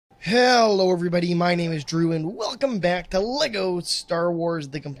Hello everybody, my name is Drew and welcome back to LEGO Star Wars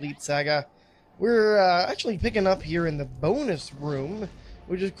The Complete Saga. We're actually picking up here in the bonus room,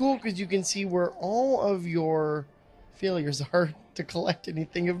 which is cool because you can see where all of your failures are to collect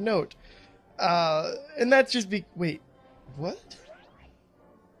anything of note. And that's just wait, what?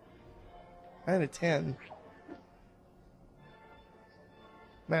 9 out of 10.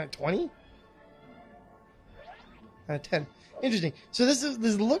 9 out of 20? 9 out of 10. Interesting. So this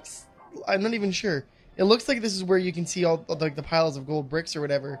looks, I'm not even sure. It looks like this is where you can see all like the piles of gold bricks or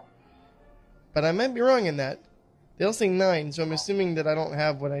whatever. But I might be wrong in that. They all say 9, so I'm assuming that I don't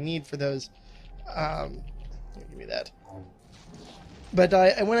have what I need for those. Give me that. But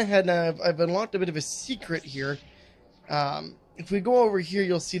I went ahead and I've unlocked a bit of a secret here. If we go over here,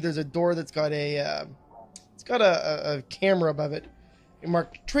 you'll see there's a door that's got a camera above it. It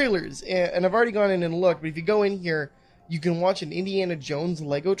marked trailers, and I've already gone in and looked. But if you go in here, you can watch an Indiana Jones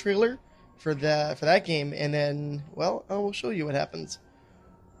Lego trailer for that game, and then, well, I will show you what happens.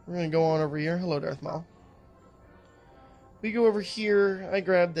 We're going to go on over here. Hello, Darth Maul. We go over here, I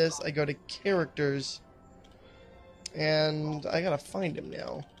grab this, I go to characters, and I gotta find him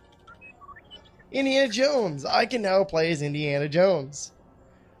now. Indiana Jones! I can now play as Indiana Jones.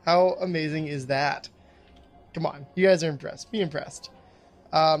 How amazing is that? Come on, you guys are impressed. Be impressed.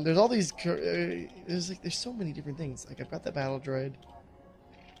 There's all these. There's so many different things. Like I've got the battle droid.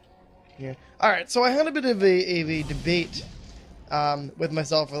 Yeah. All right. So I had a bit of a debate with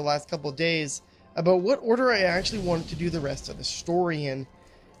myself for the last couple of days about what order I actually wanted to do the rest of the story in,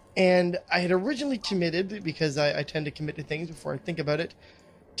 and I had originally committed, because I tend to commit to things before I think about it,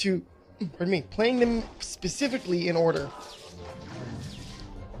 to, pardon me, playing them specifically in order,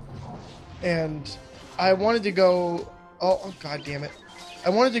 and I wanted to go. Oh God damn it! I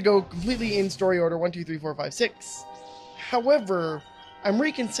wanted to go completely in story order 1, 2, 3, 4, 5, 6. However, I'm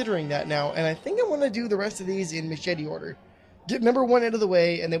reconsidering that now, and I think I want to do the rest of these in Machete order. Get number 1 out of the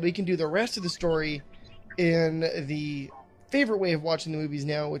way, and then we can do the rest of the story in the favorite way of watching the movies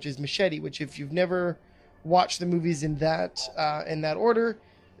now, which is Machete. Which, if you've never watched the movies in that order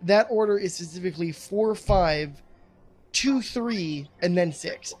is specifically 4, 5, 2, 3, and then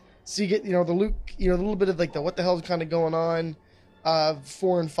 6. So you get, the Luke, the little bit of like the what the hell is kind of going on of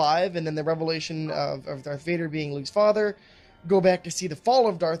 4 and 5, and then the revelation of Darth Vader being Luke's father. Go back to see the fall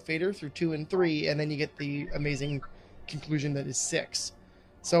of Darth Vader through 2 and 3, and then you get the amazing conclusion that is 6.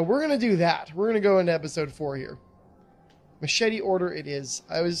 So we're going to do that. We're going to go into episode 4 here. Machete order it is.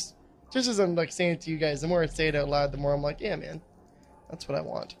 I was, just as I'm like saying it to you guys, the more I say it out loud, the more I'm like, yeah, man, that's what I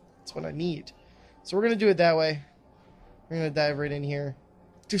want. That's what I need. So we're going to do it that way. We're going to dive right in here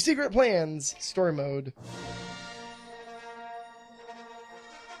to Secret Plans, story mode.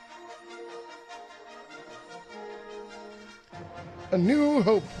 A New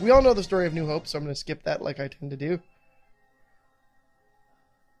Hope. We all know the story of New Hope, so I'm going to skip that like I tend to do.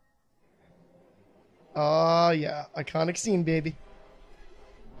 Yeah. Iconic scene, baby.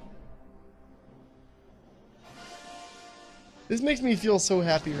 This makes me feel so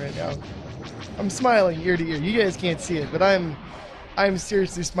happy right now. I'm smiling ear to ear. You guys can't see it, but I'm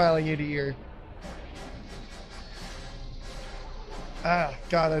seriously smiling ear to ear. Ah,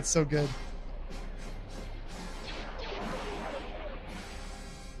 God, that's so good.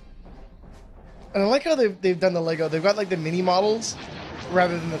 And I like how they've done the Lego. They've got like the mini models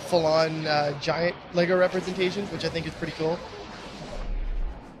rather than the full-on giant Lego representations, which I think is pretty cool.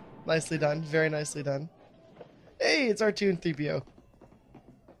 Nicely done. Very nicely done. Hey, it's R2 and 3PO.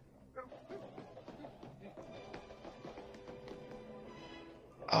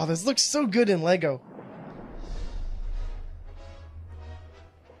 Oh, this looks so good in Lego.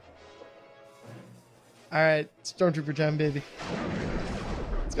 Alright, Stormtrooper time, baby.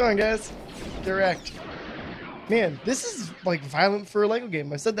 What's going on, guys? Direct. Man, this is like violent for a Lego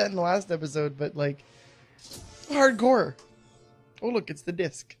game. I said that in the last episode, but like hardcore. Oh look, it's the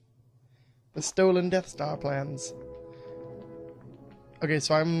disc. The stolen Death Star plans. Okay,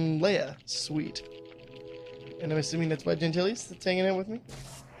 so I'm Leia. Sweet. And I'm assuming that's Wedge Antilles that's hanging out with me.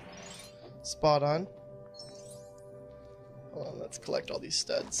 Spot on. Hold on, let's collect all these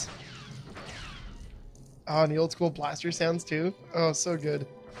studs. Oh, and the old school blaster sounds too. Oh, so good.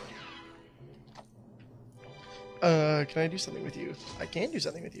 Can I do something with you? I can do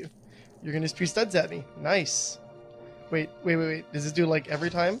something with you. You're gonna spew studs at me. Nice. Wait. Does this do like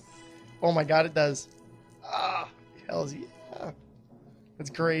every time? Oh my God, it does. Ah, hells yeah. That's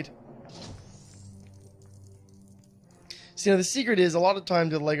great. So, the secret is a lot of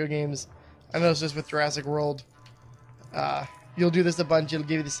times with Lego games, I noticed this with Jurassic World, you'll do this a bunch, it'll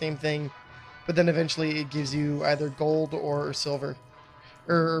give you the same thing, but then eventually it gives you either gold or silver.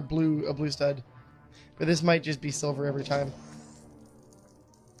 or a blue stud. But this might just be silver every time.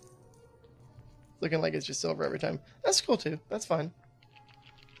 Looking like it's just silver every time. That's cool too. That's fine.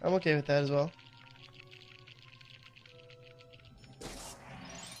 I'm okay with that as well.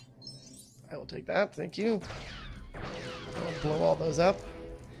 I will take that. Thank you. I'll blow all those up.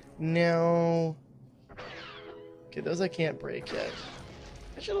 Now... Okay, those I can't break yet.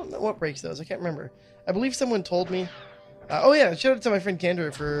 Actually, I don't know what breaks those. I can't remember. I believe someone told me. Oh yeah, shout out to my friend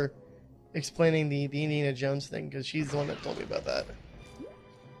Kendra for explaining the Indiana Jones thing, because she's the one that told me about that.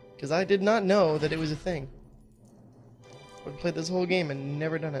 Because I did not know that it was a thing. I've played this whole game and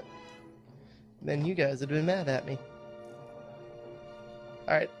never done it. And then you guys have been mad at me.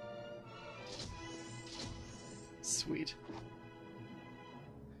 Alright. Sweet.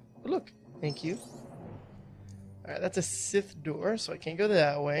 Oh, look. Thank you. Alright, that's a Sith door, so I can't go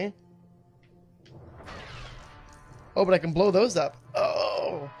that way. Oh, but I can blow those up.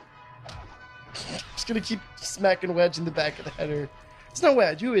 Oh! I'm just gonna keep smacking Wedge in the back of the header. It's not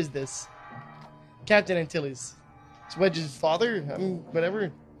Wedge. Who is this? Captain Antilles. It's Wedge's father? Whatever.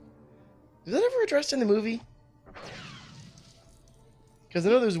 Is that ever addressed in the movie? Because I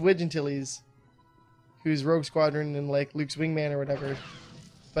know there's Wedge Antilles, who's Rogue Squadron and, like, Luke's wingman or whatever.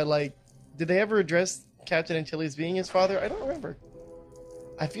 But, like, did they ever address Captain Antilles being his father? I don't remember.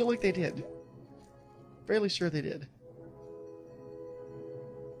 I feel like they did. Fairly sure they did.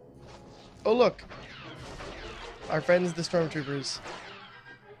 Oh, look. Our friends, the Stormtroopers.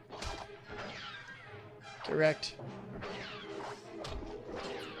 Correct.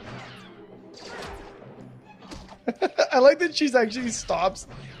 I like that she's actually stops,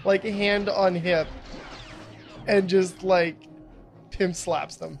 like, hand on hip, and just, like, pimp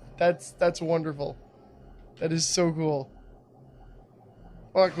slaps them. That's wonderful. That is so cool.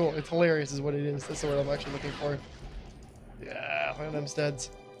 Oh, cool. It's hilarious is what it is. That's the word I'm actually looking for. Yeah, look at them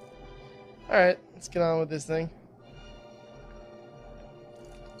studs. Alright, let's get on with this thing.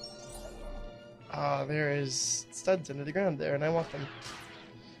 Ah, there is studs under the ground there, and I want them.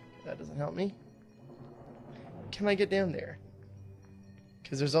 That doesn't help me. Can I get down there?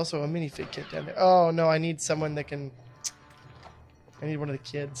 Because there's also a minifig kit down there. Oh, no, I need someone that can... I need one of the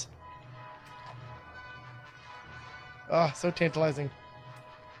kids. Ah, so tantalizing.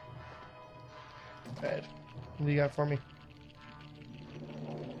 Alright, what do you got for me?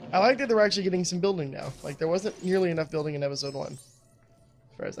 I like that they're actually getting some building now. Like, there wasn't nearly enough building in episode 1, as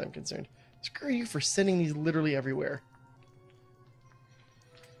far as I'm concerned. Screw you for sending these literally everywhere.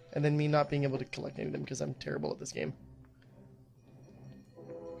 And then me not being able to collect any of them because I'm terrible at this game.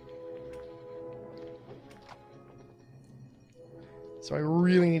 So I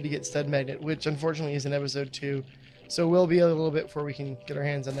really need to get Stud Magnet, which unfortunately is in episode 2. So we'll be a little bit before we can get our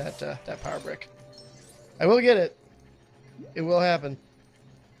hands on that power brick. I will get it. It will happen.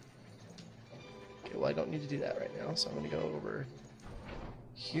 Okay, well I don't need to do that right now, so I'm going to go over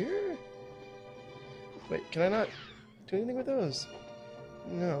here. Wait, can I not do anything with those?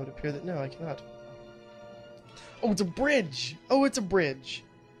 No, it would appear that no, I cannot. Oh, it's a bridge! Oh, it's a bridge!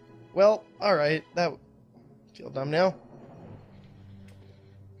 Well, alright, that... feel dumb now.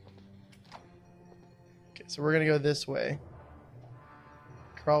 Okay, so we're gonna go this way.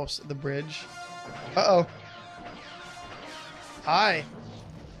 Cross the bridge. Uh-oh. Hi!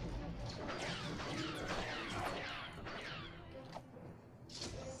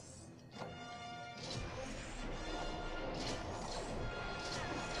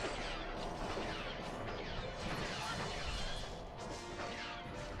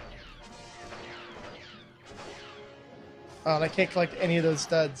 Oh, and I can't collect any of those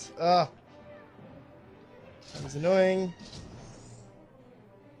studs. Ugh. That was annoying.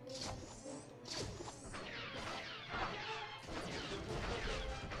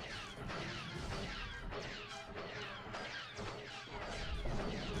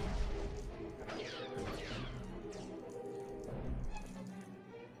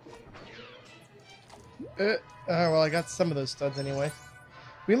 Well, I got some of those studs anyway.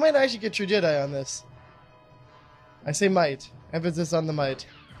 We might actually get True Jedi on this. I say might. Emphasis on the might.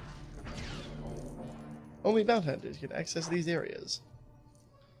 Only bounty hunters can access these areas.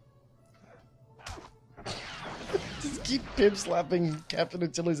 Just keep pimp slapping Captain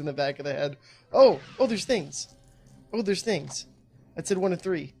Antilles in the back of the head. Oh! Oh, there's things. Oh, there's things. That said 1 of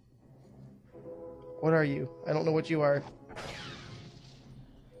 3. What are you? I don't know what you are.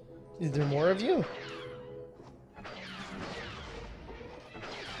 Is there more of you?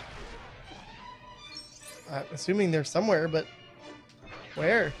 I'm assuming they're somewhere, but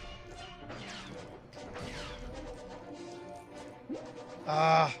where?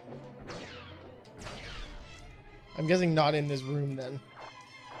 Ah. I'm guessing not in this room then.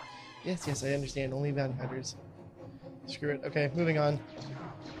 Yes, yes, I understand. Only bounty hunters. Screw it. Okay, moving on.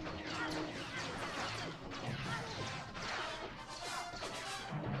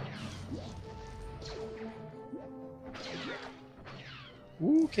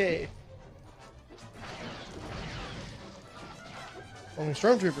 Okay. Only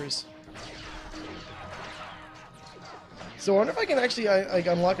stormtroopers. So I wonder if I can actually like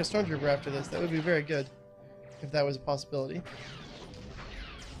unlock a stormtrooper after this. That would be very good, if that was a possibility.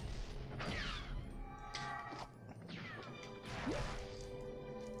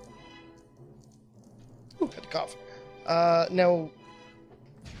 Ooh, had to cough. Now,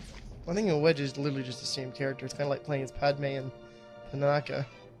 I think a Wedge is literally just the same character. It's kind of like playing as Padme and Tanaka.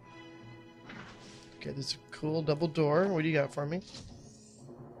 Okay, there's a cool double door. What do you got for me?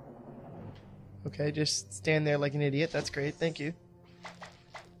 Okay, just stand there like an idiot. That's great. Thank you.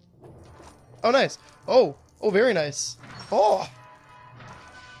 Oh, nice. Oh, very nice. Oh.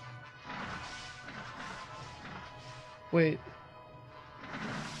 Wait.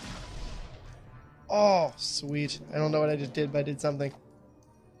 Oh, sweet. I don't know what I just did, but I did something.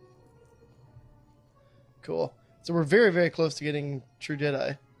 Cool. So we're very, very close to getting True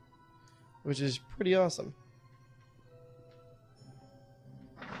Jedi, which is pretty awesome.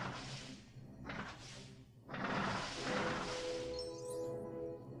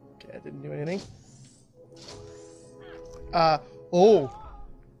 Okay, I didn't do anything. Oh.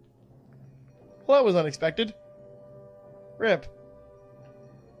 Well, that was unexpected. Rip.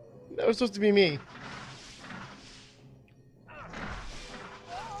 That was supposed to be me.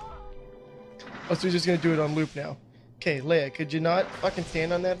 Oh, so he's just gonna do it on loop now. Okay, Leia, could you not fucking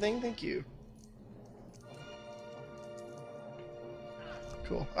stand on that thing? Thank you.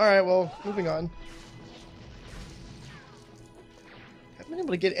 Cool. Alright, well, moving on. I haven't been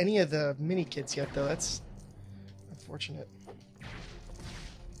able to get any of the mini kits yet, though. That's unfortunate.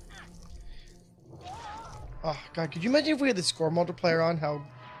 Oh, God, could you imagine if we had the score multiplier on? How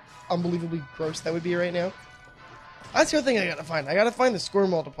unbelievably gross that would be right now. That's the other thing I gotta find. I gotta find the score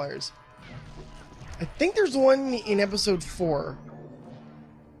multipliers. I think there's one in episode 4.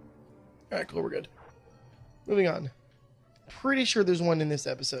 Alright, cool, we're good. Moving on. Pretty sure there's one in this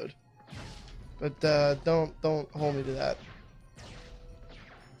episode. But don't hold me to that.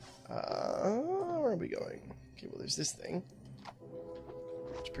 Where are we going? Okay, well there's this thing.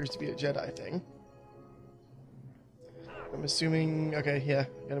 Which appears to be a Jedi thing. I'm assuming... Okay, yeah.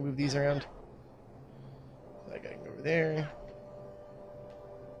 Gotta move these around. That guy can go over there.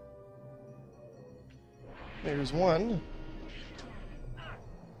 There's one.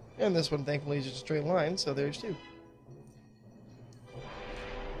 And this one, thankfully, is just a straight line, so there's two.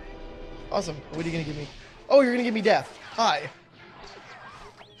 Awesome. What are you going to give me? Oh, you're going to give me death. Hi.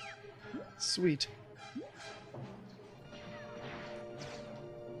 Sweet.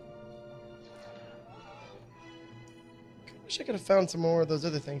 Wish I could have found some more of those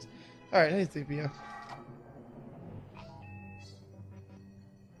other things. Alright, hey, 3PO.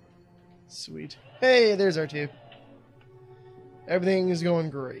 Sweet. Hey, there's R2. Everything is going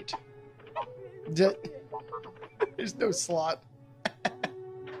great. There's no slot.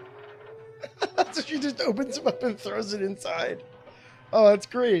 So she just opens him up and throws it inside. Oh, that's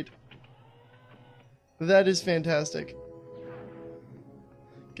great. That is fantastic.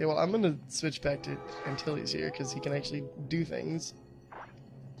 Okay, well, I'm going to switch back to Antilles here, because he can actually do things.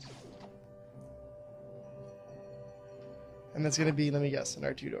 And that's going to be, let me guess, an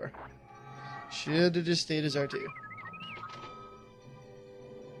R2 door. Should have just stayed as R2.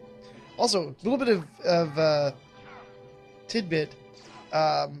 Also, a little bit of tidbit.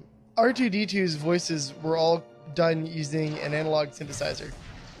 R2-D2's voices were all done using an analog synthesizer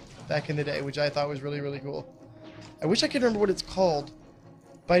back in the day, which I thought was really, really cool. I wish I could remember what it's called.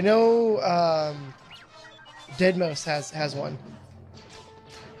 But I know Deadmau5 has one.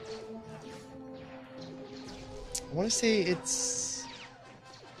 I want to say it's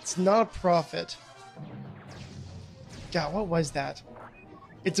not a Prophet. God, what was that?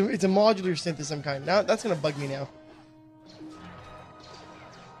 It's a modular synth of some kind. Now that's gonna bug me now.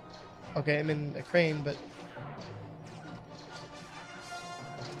 Okay, I'm in a crane, but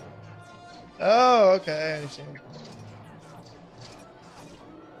oh, okay, I understand.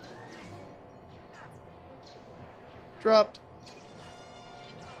 Dropped.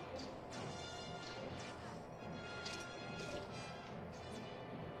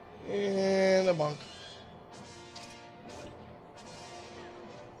 And a bonk.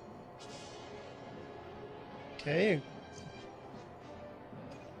 Okay.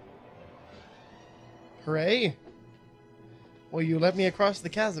 Hooray. Well, you let me across the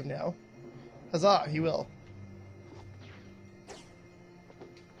chasm now. Huzzah, he will.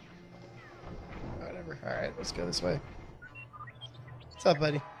 whatever. Alright, let's go this way. What's up,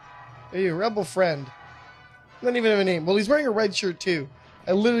 buddy? Are you a rebel friend? Doesn't even have a name. Well, he's wearing a red shirt, too.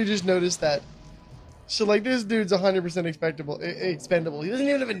 I literally just noticed that. So, like, this dude's 100% expendable. He doesn't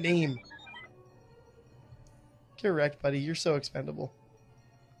even have a name. Correct, buddy. You're so expendable.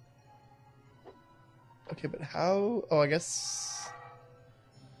 Okay, but how... Oh, I guess...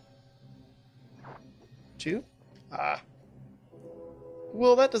 2? Ah.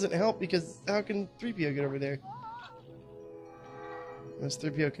 Well, that doesn't help, because how can 3PO get over there? Unless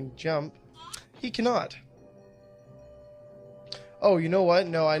 3PO can jump. He cannot. Oh, you know what?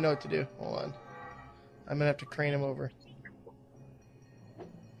 No, I know what to do. Hold on. I'm gonna have to crane him over.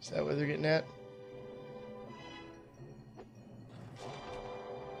 Is that what they're getting at?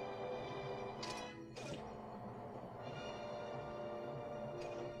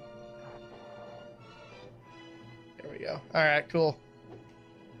 There we go. Alright, cool.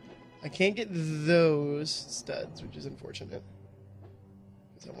 I can't get those studs, which is unfortunate.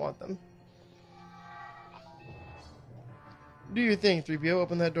 Because I want them. Do your thing, 3PO.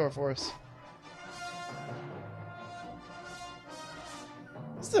 Open that door for us.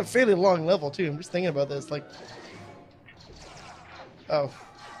 This is a fairly long level, too. I'm just thinking about this. Like... Oh.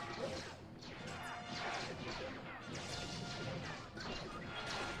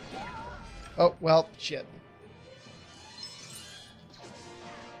 Oh, well, shit.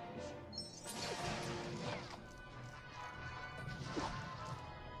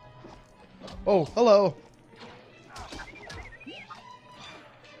 Oh, hello.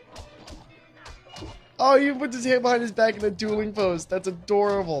 Oh, he puts his hand behind his back in a dueling pose. That's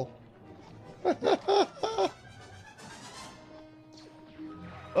adorable.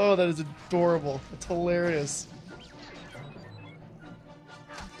 Oh, that is adorable. That's hilarious.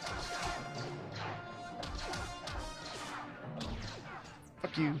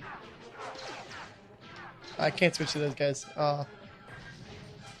 Fuck you. I can't switch to those guys.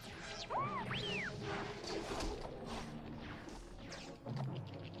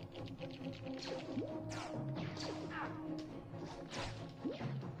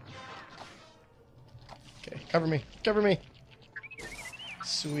 Cover me. Cover me.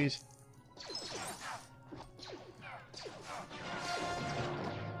 Sweet.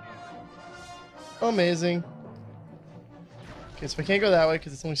 Amazing. Okay, so we can't go that way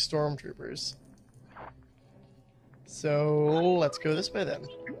because it's only stormtroopers. So let's go this way then.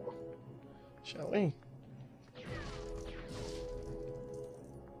 Shall we?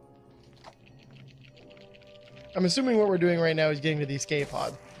 I'm assuming what we're doing right now is getting to the escape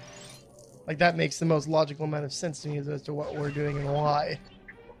pod. Like, that makes the most logical amount of sense to me as to what we're doing and why.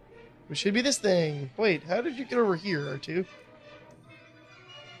 It should be this thing. Wait, how did you get over here, R2?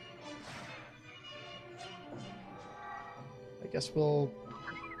 I guess we'll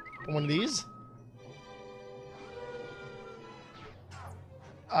put one of these.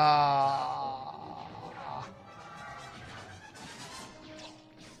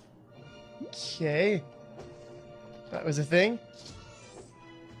 Okay. That was a thing.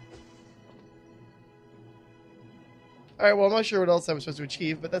 Alright, well, I'm not sure what else I was supposed to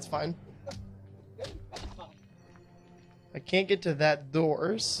achieve, but that's fine. I can't get to that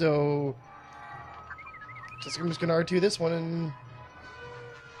door, so... I'm just gonna R2 this one, and...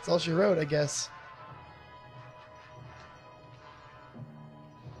 That's all she wrote, I guess.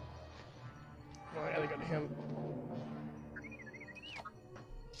 Oh, I gotta go to him.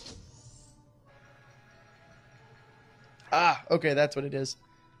 Ah, okay, that's what it is.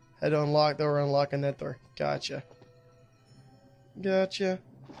 Had to unlock, they were unlocking that door. Gotcha. Gotcha.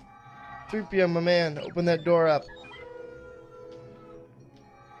 3PO, my man, open that door up.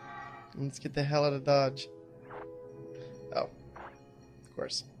 Let's get the hell out of Dodge. Oh. Of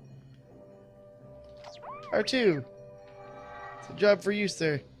course. R2. It's a job for you,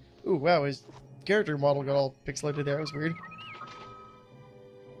 sir. Ooh, wow, his character model got all pixelated there. That was weird.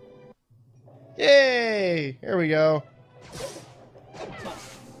 Yay! Here we go.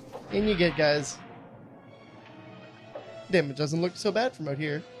 In you get, guys. Damn, it doesn't look so bad from out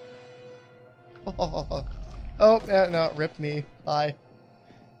here. Oh, yeah, no, rip me. Bye.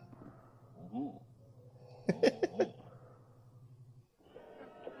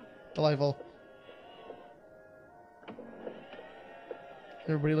 Delightful.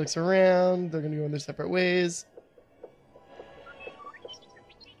 Everybody looks around. They're gonna go in their separate ways.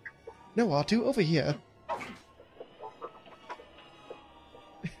 No, R2, over here.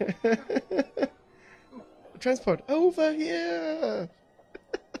 Transport over here.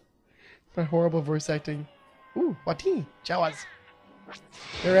 My horrible voice acting. Ooh, Wati, Jawas.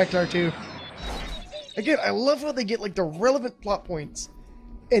 Direct R2. Again, I love how they get like the relevant plot points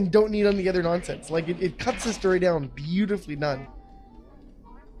and don't need any other nonsense. Like, it cuts the story down. Beautifully done.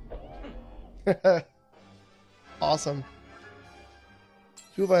 Awesome.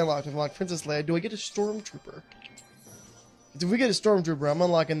 Who have I unlocked? I've unlocked Princess Leia. Do I get a Stormtrooper? If we get a Stormtrooper, I'm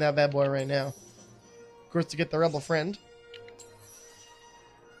unlocking that bad boy right now. Of course, to get the Rebel Friend.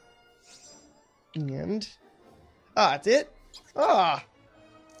 And... ah, that's it? Ah!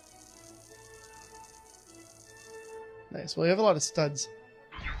 Nice. Well, we have a lot of studs.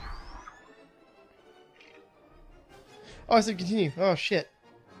 Oh, I said continue. Oh, shit.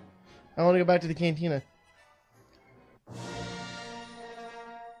 I want to go back to the cantina.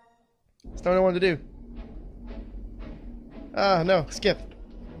 That's not what I wanted to do. Ah, no. Skip.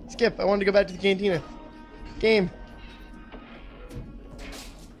 Skip. I wanted to go back to the cantina. Game.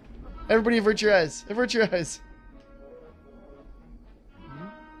 Everybody avert your eyes. Avert your eyes.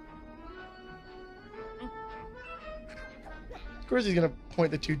 Of course he's going to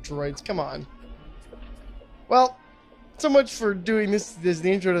point the two droids. Come on. Well, so much for doing this is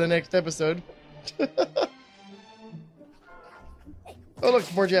the intro to the next episode. Oh,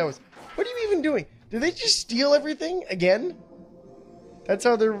 look, more Jawas. What are you even doing? Did they just steal everything again? That's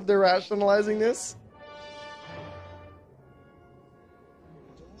how they're rationalizing this?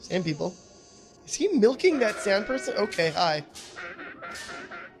 Sand people. Is he milking that sand person? Okay, hi.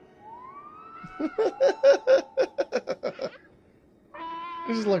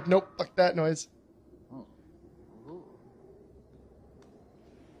 Just like, nope, fuck that noise.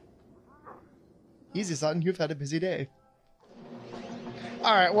 Easy, son, you've had a busy day.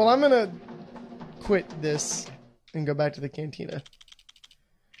 Alright, well, I'm gonna quit this and go back to the cantina.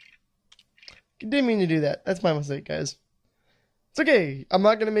 Didn't mean to do that. That's my mistake, guys. It's okay. I'm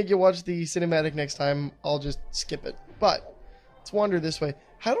not gonna make you watch the cinematic next time. I'll just skip it. But, let's wander this way.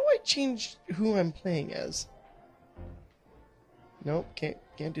 How do I change who I'm playing as? Nope, can't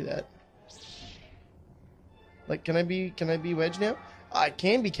do that. Like, can I be Wedge now? I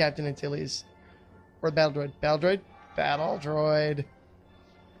can be Captain Antilles. Or Battle Droid. Battle Droid? Battle Droid.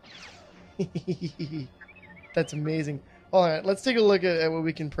 That's amazing. Alright, let's take a look at what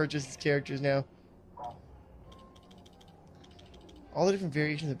we can purchase as characters now. All the different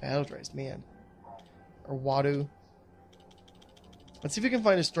variations of Battle Droids, man. Or Wadu. Let's see if we can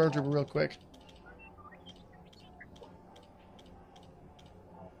find a Stormtrooper real quick.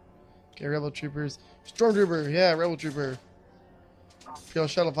 Okay, Rebel Troopers. Stormtrooper, yeah, Rebel Trooper. Imperial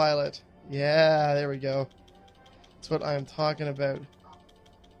Shuttle Pilot. Yeah, there we go. That's what I'm talking about.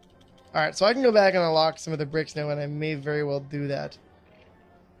 Alright, so I can go back and unlock some of the bricks now, and I may very well do that.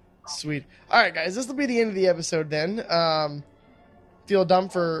 Sweet. Alright, guys, this will be the end of the episode then. Feel dumb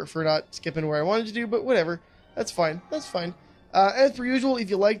for not skipping where I wanted to do, but whatever. That's fine. That's fine. As per usual, if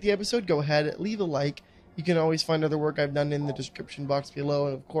you liked the episode, go ahead, leave a like. You can always find other work I've done in the description box below.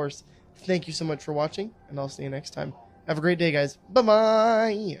 And, of course, thank you so much for watching, and I'll see you next time. Have a great day, guys.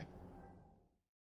 Bye-bye!